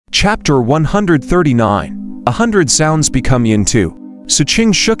Chapter 139. 100 Sounds Become Yin 2. Xu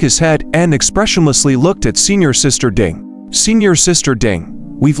Qing shook his head and expressionlessly looked at Senior Sister Ding. Senior Sister Ding,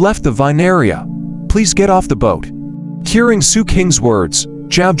 we've left the vine area. Please get off the boat. Hearing Xu Qing's words,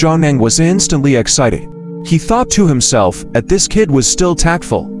 Zhao Zhongneng was instantly excited. He thought to himself that this kid was still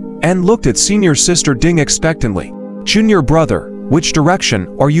tactful, and looked at Senior Sister Ding expectantly. Junior brother, which direction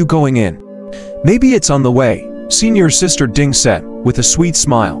are you going in? Maybe it's on the way, Senior Sister Ding said, with a sweet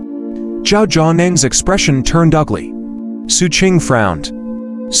smile. Zhao Zhongneng's expression turned ugly. Xu Qing frowned.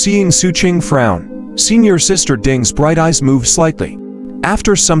 Seeing Xu Qing frown, Senior Sister Ding's bright eyes moved slightly.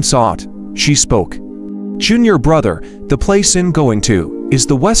 After some thought, she spoke. Junior brother, the place I'm going to is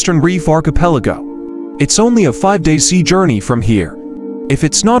the Western Reef Archipelago. It's only a 5-day sea journey from here. If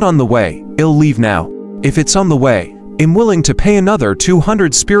it's not on the way, I'll leave now. If it's on the way, I'm willing to pay another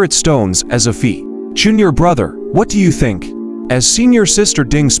 200 spirit stones as a fee. Junior brother, what do you think? As Senior Sister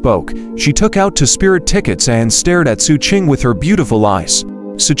Ding spoke, she took out 2 spirit tickets and stared at Xu Qing with her beautiful eyes.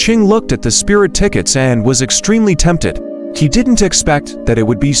 Xu Qing looked at the spirit tickets and was extremely tempted. He didn't expect that it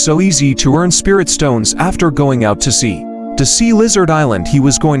would be so easy to earn spirit stones after going out to sea. The Sea Lizard Island he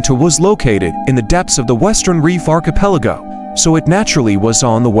was going to was located in the depths of the Western Reef Archipelago, so it naturally was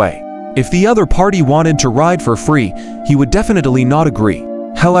on the way. If the other party wanted to ride for free, he would definitely not agree.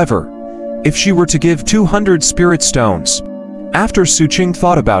 However, if she were to give 200 spirit stones. After Xu Qing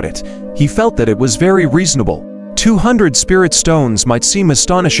thought about it, he felt that it was very reasonable. 200 spirit stones might seem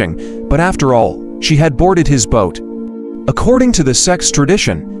astonishing, but after all, she had boarded his boat. According to the sex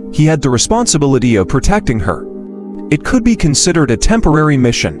tradition, he had the responsibility of protecting her. It could be considered a temporary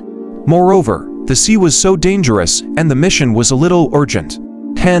mission. Moreover, the sea was so dangerous and the mission was a little urgent.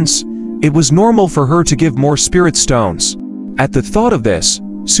 Hence, it was normal for her to give more spirit stones. At the thought of this,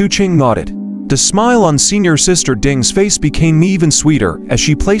 Xu Qing nodded. The smile on Senior Sister Ding's face became even sweeter as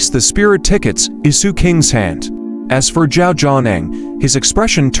she placed the spirit tickets in Xu Qing's hand. As for Zhao Zhongneng, his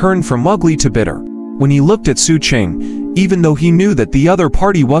expression turned from ugly to bitter. When he looked at Xu Qing, even though he knew that the other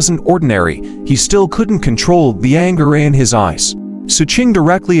party wasn't ordinary, he still couldn't control the anger in his eyes. Xu Qing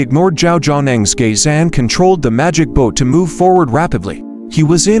directly ignored Zhao Zhongneng's gaze and controlled the magic boat to move forward rapidly. He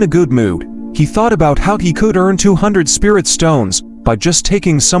was in a good mood. He thought about how he could earn 200 spirit stones by just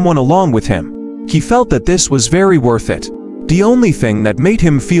taking someone along with him. He felt that this was very worth it. The only thing that made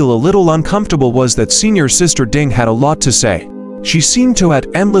him feel a little uncomfortable was that Senior Sister Ding had a lot to say. She seemed to have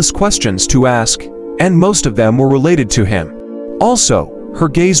endless questions to ask, and most of them were related to him. Also, her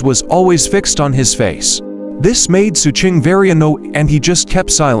gaze was always fixed on his face. This made Xu Qing very annoyed and he just kept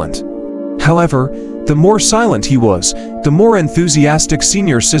silent. However, the more silent he was, the more enthusiastic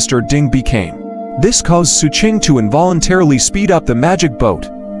Senior Sister Ding became. This caused Xu Qing to involuntarily speed up the magic boat,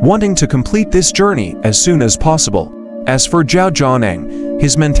 wanting to complete this journey as soon as possible. As for Zhao Zhongneng,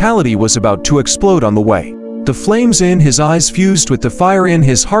 his mentality was about to explode on the way. The flames in his eyes fused with the fire in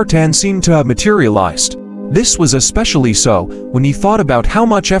his heart and seemed to have materialized. This was especially so when he thought about how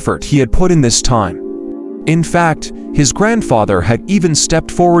much effort he had put in this time. In fact, his grandfather had even stepped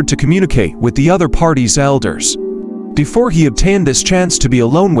forward to communicate with the other party's elders. Before he obtained this chance to be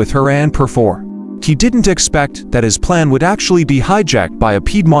alone with her and perform, he didn't expect that his plan would actually be hijacked by a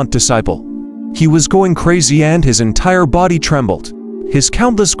Piedmont disciple. He was going crazy and his entire body trembled. His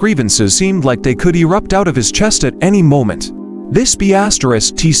countless grievances seemed like they could erupt out of his chest at any moment. This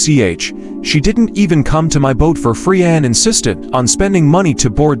 *TCH, she didn't even come to my boat for free and insisted on spending money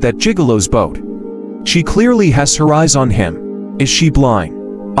to board that gigolo's boat. She clearly has her eyes on him. Is she blind?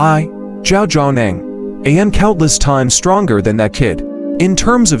 Zhao Zhongneng, I am countless times stronger than that kid. In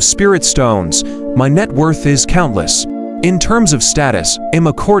terms of spirit stones, my net worth is countless. In terms of status, I'm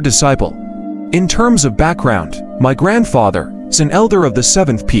a core disciple. In terms of background, my grandfather is an elder of the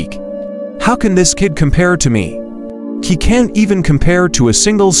 7th peak. How can this kid compare to me? He can't even compare to a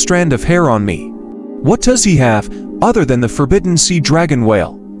single strand of hair on me. What does he have other than the forbidden sea dragon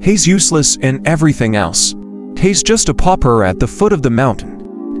whale? He's useless in everything else. He's just a pauper at the foot of the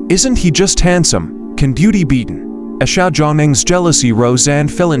mountain. Isn't he just handsome? Can beauty beaten? Zhao Zhongneng's jealousy rose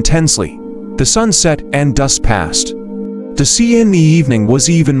and fell intensely. The sun set and dusk passed. The sea in the evening was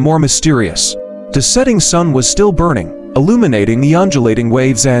even more mysterious. The setting sun was still burning, illuminating the undulating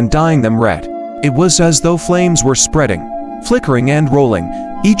waves and dyeing them red. It was as though flames were spreading, flickering and rolling,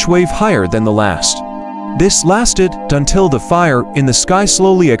 each wave higher than the last. This lasted until the fire in the sky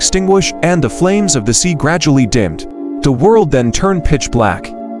slowly extinguished and the flames of the sea gradually dimmed. The world then turned pitch black.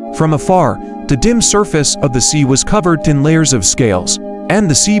 From afar, the dim surface of the sea was covered in layers of scales, and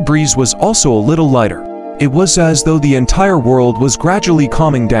the sea breeze was also a little lighter. It was as though the entire world was gradually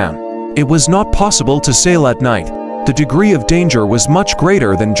calming down. It was not possible to sail at night. The degree of danger was much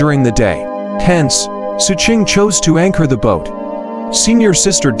greater than during the day. Hence, Xu Qing chose to anchor the boat. Senior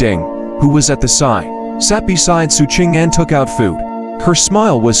Sister Ding, who was at the side, sat beside Xu Qing and took out food. Her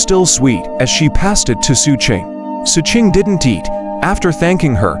smile was still sweet as she passed it to Xu Qing. Xu Qing didn't eat. After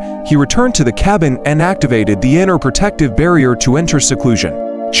thanking her, he returned to the cabin and activated the inner protective barrier to enter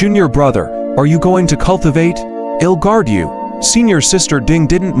seclusion. Junior brother, are you going to cultivate? I'll guard you. Senior Sister Ding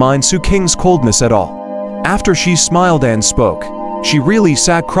didn't mind Xu Qing's coldness at all. After she smiled and spoke, she really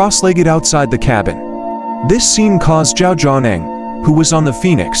sat cross-legged outside the cabin. This scene caused Zhao Zhoneng, who was on the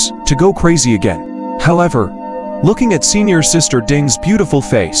Phoenix, to go crazy again. However, looking at Senior Sister Ding's beautiful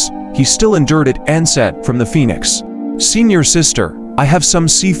face, he still endured it and said from the Phoenix, Senior Sister, I have some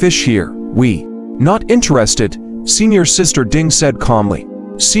sea fish here. Not interested, Senior Sister Ding said calmly.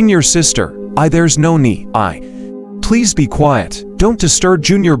 Senior Sister, there's no need. Please be quiet, don't disturb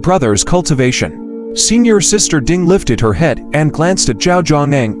Junior Brother's cultivation. Senior Sister Ding lifted her head and glanced at Zhao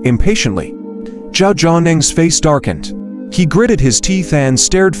Zhoneng impatiently. Zhao Zhoneng's face darkened. He gritted his teeth and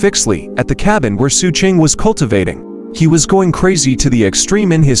stared fixedly at the cabin where Xu Qing was cultivating. He was going crazy to the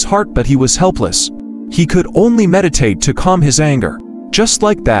extreme in his heart, but he was helpless. He could only meditate to calm his anger. Just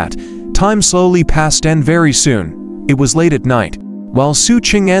like that, time slowly passed and very soon, it was late at night. While Xu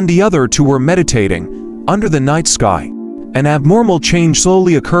Qing and the other two were meditating, under the night sky, an abnormal change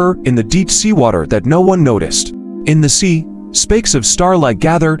slowly occurred in the deep seawater that no one noticed. In the sea, spakes of starlight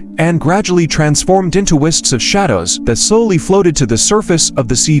gathered and gradually transformed into wisps of shadows that slowly floated to the surface of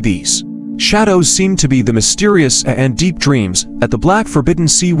the sea. These shadows seemed to be the mysterious and deep dreams that the black forbidden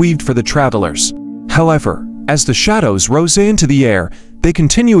sea weaved for the travelers. However, as the shadows rose into the air, they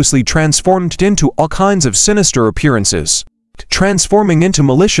continuously transformed into all kinds of sinister appearances, transforming into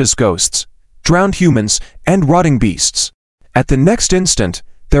malicious ghosts, drowned humans, and rotting beasts. At the next instant,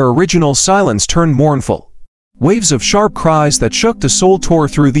 their original silence turned mournful. Waves of sharp cries that shook the soul tore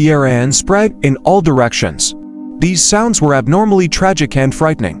through the air and spread in all directions. These sounds were abnormally tragic and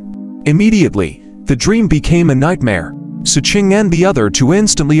frightening. Immediately, the dream became a nightmare. Xu Qing and the other two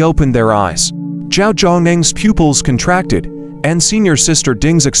instantly opened their eyes. Zhao Zhoneng's pupils contracted, and Senior Sister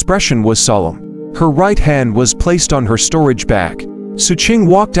Ding's expression was solemn. Her right hand was placed on her storage bag. Xu Qing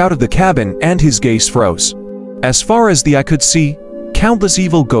walked out of the cabin and his gaze froze. As far as the eye could see, countless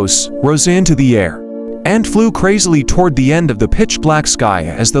evil ghosts rose into the air and flew crazily toward the end of the pitch-black sky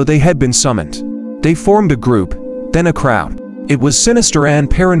as though they had been summoned. They formed a group, then a crowd. It was sinister and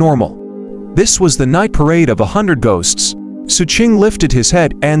paranormal. This was the night parade of 100 ghosts. Xu Qing lifted his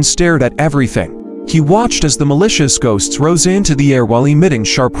head and stared at everything. He watched as the malicious ghosts rose into the air while emitting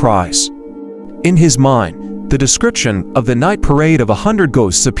sharp cries. In his mind, the description of the night parade of 100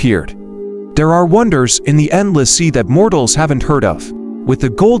 ghosts appeared. There are wonders in the endless sea that mortals haven't heard of. With the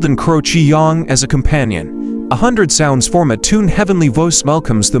golden crow Qiyang as a companion, 100 sounds form a tune. Heavenly voice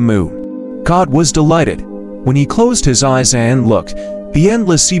welcomes the moon. God was delighted. When he closed his eyes and looked, the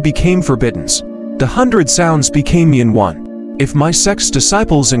endless sea became forbidden. The 100 sounds became in one. If my sect's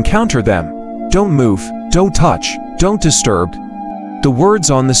disciples encounter them, don't move, don't touch, don't disturb. The words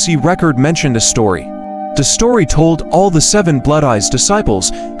on the sea record mentioned a story. The story told all the 7 Blood-Eyes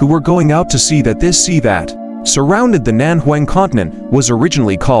disciples who were going out to see that this sea that surrounded the Nanhuang continent was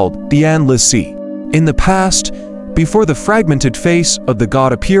originally called the Endless Sea. In the past, before the fragmented face of the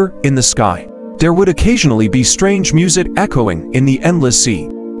god appear in the sky, there would occasionally be strange music echoing in the endless sea.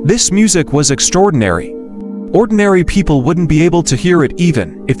 This music was extraordinary. Ordinary people wouldn't be able to hear it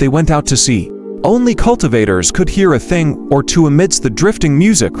even if they went out to sea. Only cultivators could hear a thing or two amidst the drifting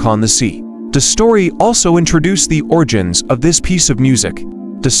music on the sea. The story also introduced the origins of this piece of music.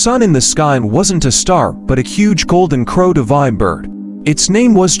 The sun in the sky wasn't a star but a huge golden crow divine bird. Its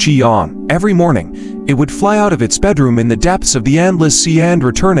name was Qiyang. Every morning, it would fly out of its bedroom in the depths of the endless sea and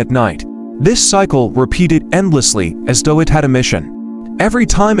return at night. This cycle repeated endlessly as though it had a mission. Every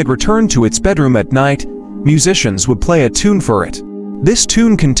time it returned to its bedroom at night, musicians would play a tune for it. This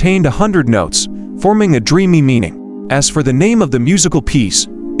tune contained 100 notes, forming a dreamy meaning. As for the name of the musical piece,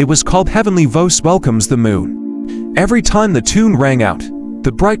 it was called Heavenly Voice Welcomes the Moon. Every time the tune rang out,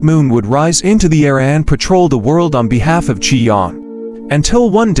 the bright moon would rise into the air and patrol the world on behalf of Qiyang. Until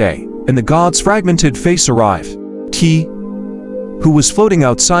one day, in the god's fragmented face arrived. He, who was floating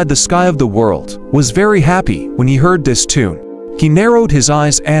outside the sky of the world, was very happy when he heard this tune. He narrowed his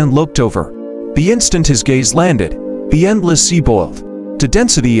eyes and looked over. The instant his gaze landed, the endless sea boiled. The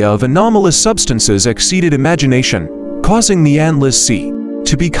density of anomalous substances exceeded imagination, causing the endless sea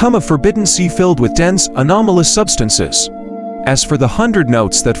to become a forbidden sea filled with dense, anomalous substances. As for the 100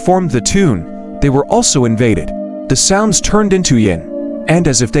 notes that formed the tune, they were also invaded. The sounds turned into yin, and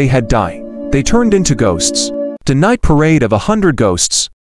as if they had died, they turned into ghosts. The night parade of 100 ghosts.